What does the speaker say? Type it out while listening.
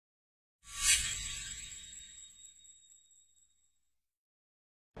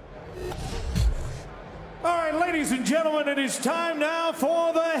Ladies and gentlemen, it is time now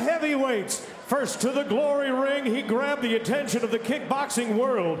for the heavyweights. First to the glory ring, he grabbed the attention of the kickboxing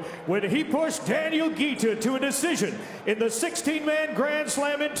world when he pushed Daniel Guita to a decision in the 16-man Grand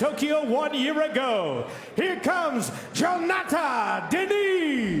Slam in Tokyo 1 year ago. Here comes Jhonata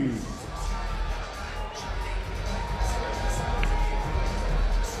Diniz.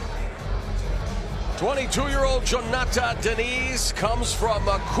 "22-year-old Jhonata Diniz comes from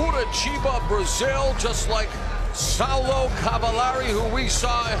Curitiba, Brazil, just like Saulo Cavallari, who we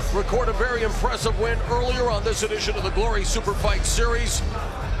saw record a very impressive win earlier on this edition of the Glory SuperFight Series.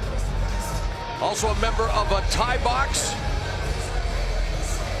 Also a member of a Thai box.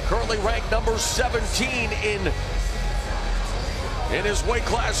 Currently ranked number 17 in his weight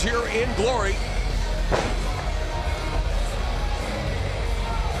class here in Glory.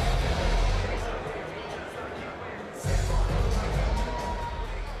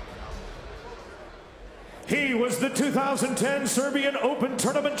 He was the 2010 Serbian Open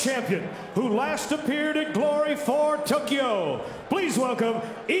Tournament champion who last appeared at Glory for Tokyo. Please welcome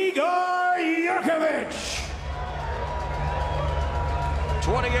Igor Jurkovic.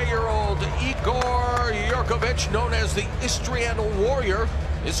 28-year-old Igor Jurkovic, known as the Istrian Warrior.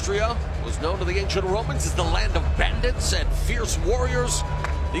 Istria was known to the ancient Romans as the land of bandits and fierce warriors.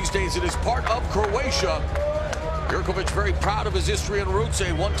 These days it is part of Croatia. Jurkovic very proud of his Istrian roots,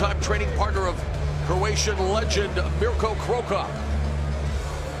 a one-time training partner of Croatian legend Mirko Kroka.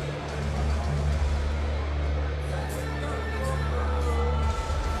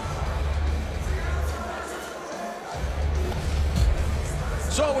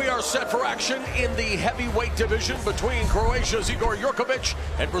 So we are set for action in the heavyweight division between Croatia's Igor Jurkovic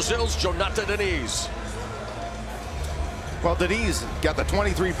and Brazil's Jhonata Diniz. Well, Diniz got the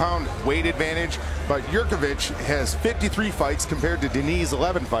 23-pound weight advantage, but Jurkovic has 53 fights compared to Diniz'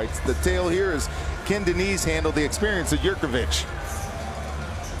 11 fights. The tale here is, can Diniz handle the experience of Jurkovic?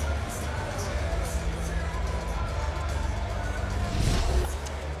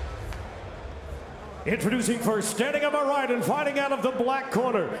 Introducing first, standing on my right and fighting out of the black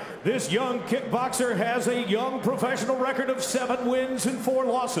corner, this young kickboxer has a young professional record of 7 wins and 4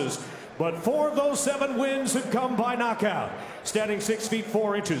 losses. But 4 of those 7 wins have come by knockout. Standing 6 feet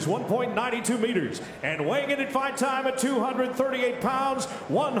 4 inches, 1.92 meters, and weighing in at fight time at 238 pounds,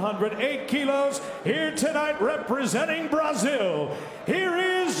 108 kilos. Here tonight representing Brazil, here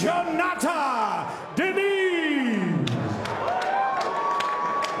is Jhonata Diniz.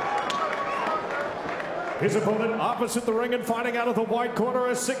 His opponent opposite the ring and fighting out of the white corner,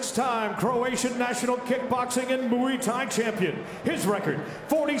 a 6-time Croatian national kickboxing and Muay Thai champion. His record,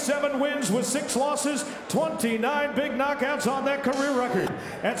 47 wins with 6 losses, 29 big knockouts on that career record.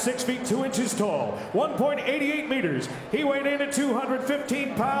 At 6 feet 2 inches tall, 1.88 meters, he weighed in at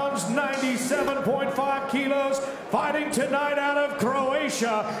 215 pounds, 97.5 kilos. Fighting tonight out of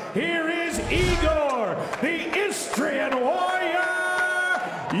Croatia, here is Igor, the Istrian Warrior,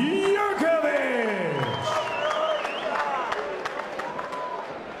 Jurkovic.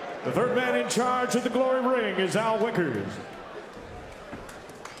 The third man in charge of the glory ring is Al Wickers.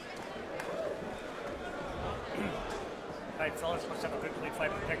 All right, fellas, let's have a good clean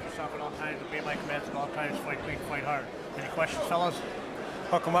fight. Protect yourself at all times. Obey my commands at all times. Fight clean, fight hard. Any questions, fellas?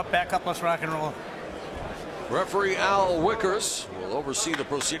 Hook them up, back up, let's rock and roll. Referee Al Wickers will oversee the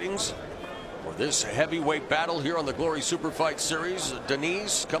proceedings for this heavyweight battle here on the Glory SuperFight Series.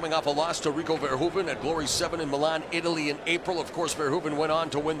 Diniz coming off a loss to Rico Verhoeven at Glory 7 in Milan, Italy in April. Of course, Verhoeven went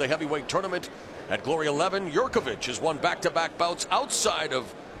on to win the heavyweight tournament at Glory 11. Jurkovic has won back-to-back bouts outside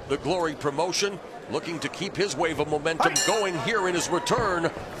of the Glory promotion, looking to keep his wave of momentum going here in his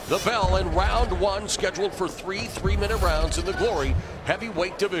return. The bell in round 1, scheduled for 3 3-minute rounds in the Glory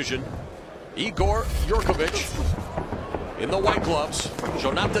heavyweight division. Igor Jurkovic in the white gloves,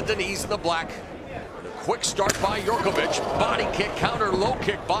 Jhonata Diniz in the black. And a quick start by Jurkovic. Body kick, counter, low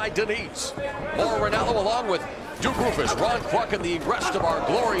kick by Diniz. More Ranallo along with Duke Rufus, Ron Kwok, and the rest of our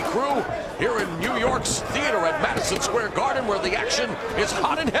Glory crew here in New York's theater at Madison Square Garden, where the action is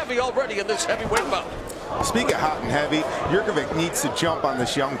hot and heavy already in this heavyweight bout. Speaking of hot and heavy, Jurkovic needs to jump on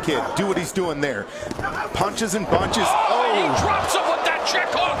this young kid. Do what he's doing there. Punches and bunches. Oh! He drops him with that check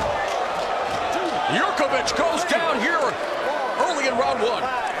hook. Jurkovic goes down here early in round 1.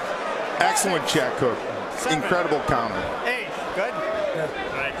 Excellent check hook. Incredible counter. 8, good? Good.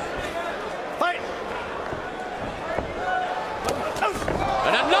 All right. Fight!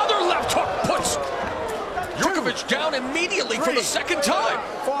 And another left hook puts Jurkovic down immediately for the second time.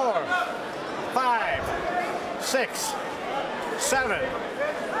 4, 5, 6, 7,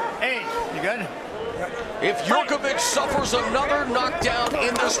 8. You good? If Jurkovic suffers another knockdown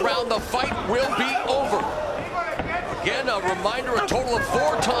in this round, the fight will be over. Again, a reminder, a total of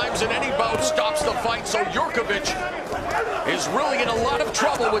 4 times in any bout stops the fight, so Jurkovic is really in a lot of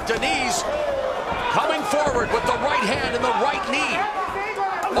trouble with Diniz coming forward with the right hand and the right knee,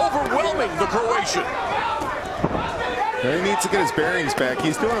 overwhelming the Croatian. He needs to get his bearings back.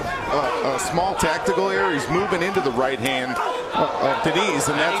 He's doing a small tactical error. He's moving into the right hand of Diniz,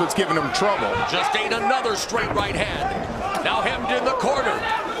 and that's what's giving him trouble. Just ate another straight right hand. Now hemmed in the corner.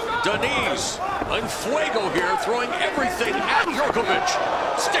 Diniz and Fuego here throwing everything at Jurkovic.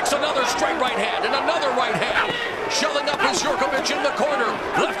 Sticks another straight right hand and another right hand. Shelling up is Jurkovic in the corner.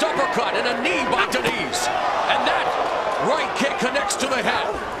 Left uppercut and a knee by Diniz. And that right kick connects to the head.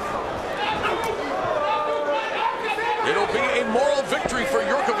 It'll be a moral victory for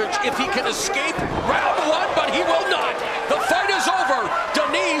Jurkovic if he can escape round 1, but he will not. The fight is over.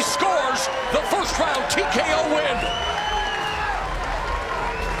 Diniz scores the first round TKO win.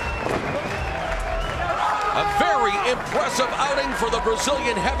 A very impressive outing for the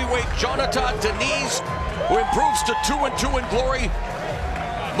Brazilian heavyweight Jhonata Diniz, who improves to 2-2 in glory,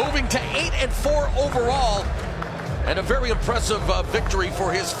 moving to 8-4 overall, and a very impressive victory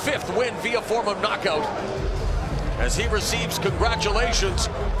for his 5th win via form of knockout, as he receives congratulations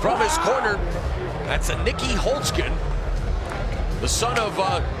from his corner. That's a Nicky Holtzkin, the son of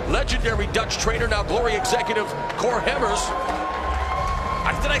legendary Dutch trainer, now Glory executive Cor Hemmers.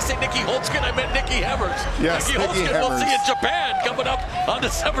 Did I say Nicky Holtzkin? I meant Nicky Hemmers. Yes, Nicky Holtzkin we'll see in Japan coming up on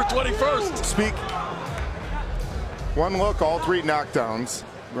December 21st. One look, all 3 knockdowns.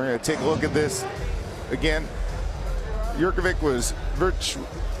 We're going to take a look at this again. Jurkovic was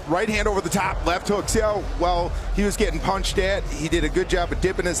right hand over the top, left hook. See how well he was getting punched at? He did a good job of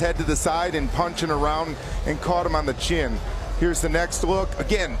dipping his head to the side and punching around and caught him on the chin. Here's the next look.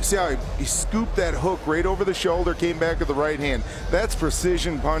 Again, see how he scooped that hook right over the shoulder, came back with the right hand. That's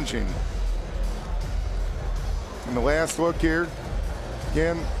precision punching. And the last look here,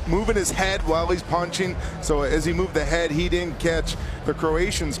 again, moving his head while he's punching. So as he moved the head, he didn't catch the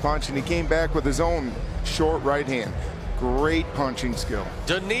Croatian's punch, and he came back with his own short right hand. Great punching skill.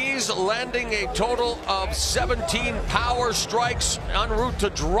 Diniz landing a total of 17 power strikes en route to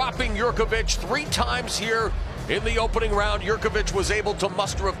dropping Jurkovic 3 times here in the opening round. Jurkovic was able to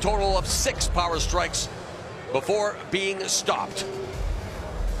muster a total of 6 power strikes before being stopped.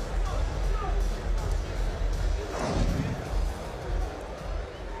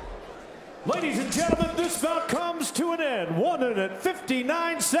 Ladies and gentlemen, this bout comes to an end. 1 minute,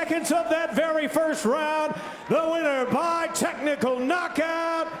 59 seconds of that very first round. The winner by technical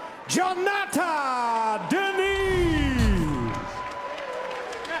knockout, Jhonata Diniz.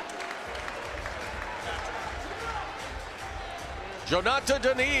 Jhonata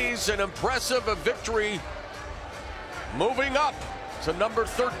Diniz, an impressive victory, moving up to number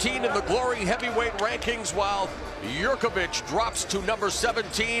 13 in the Glory heavyweight rankings, while Jurkovic drops to number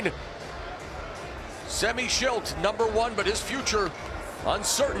 17. Semi Schilt, number 1, but his future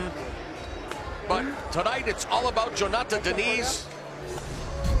uncertain. But tonight it's all about Jhonata Diniz.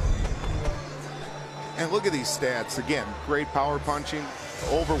 And look at these stats. Again, great power punching,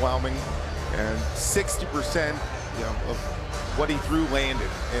 overwhelming, and 60% of what he threw landed.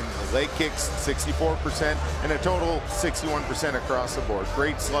 And the leg kicks, 64%, and a total 61% across the board.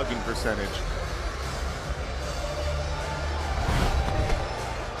 Great slugging percentage.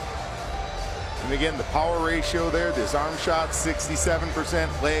 And again, the power ratio there, this arm shot,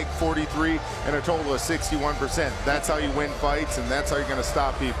 67%, leg 43, and a total of 61%. That's how you win fights, and that's how you're going to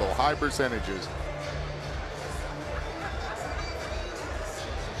stop people. High percentages.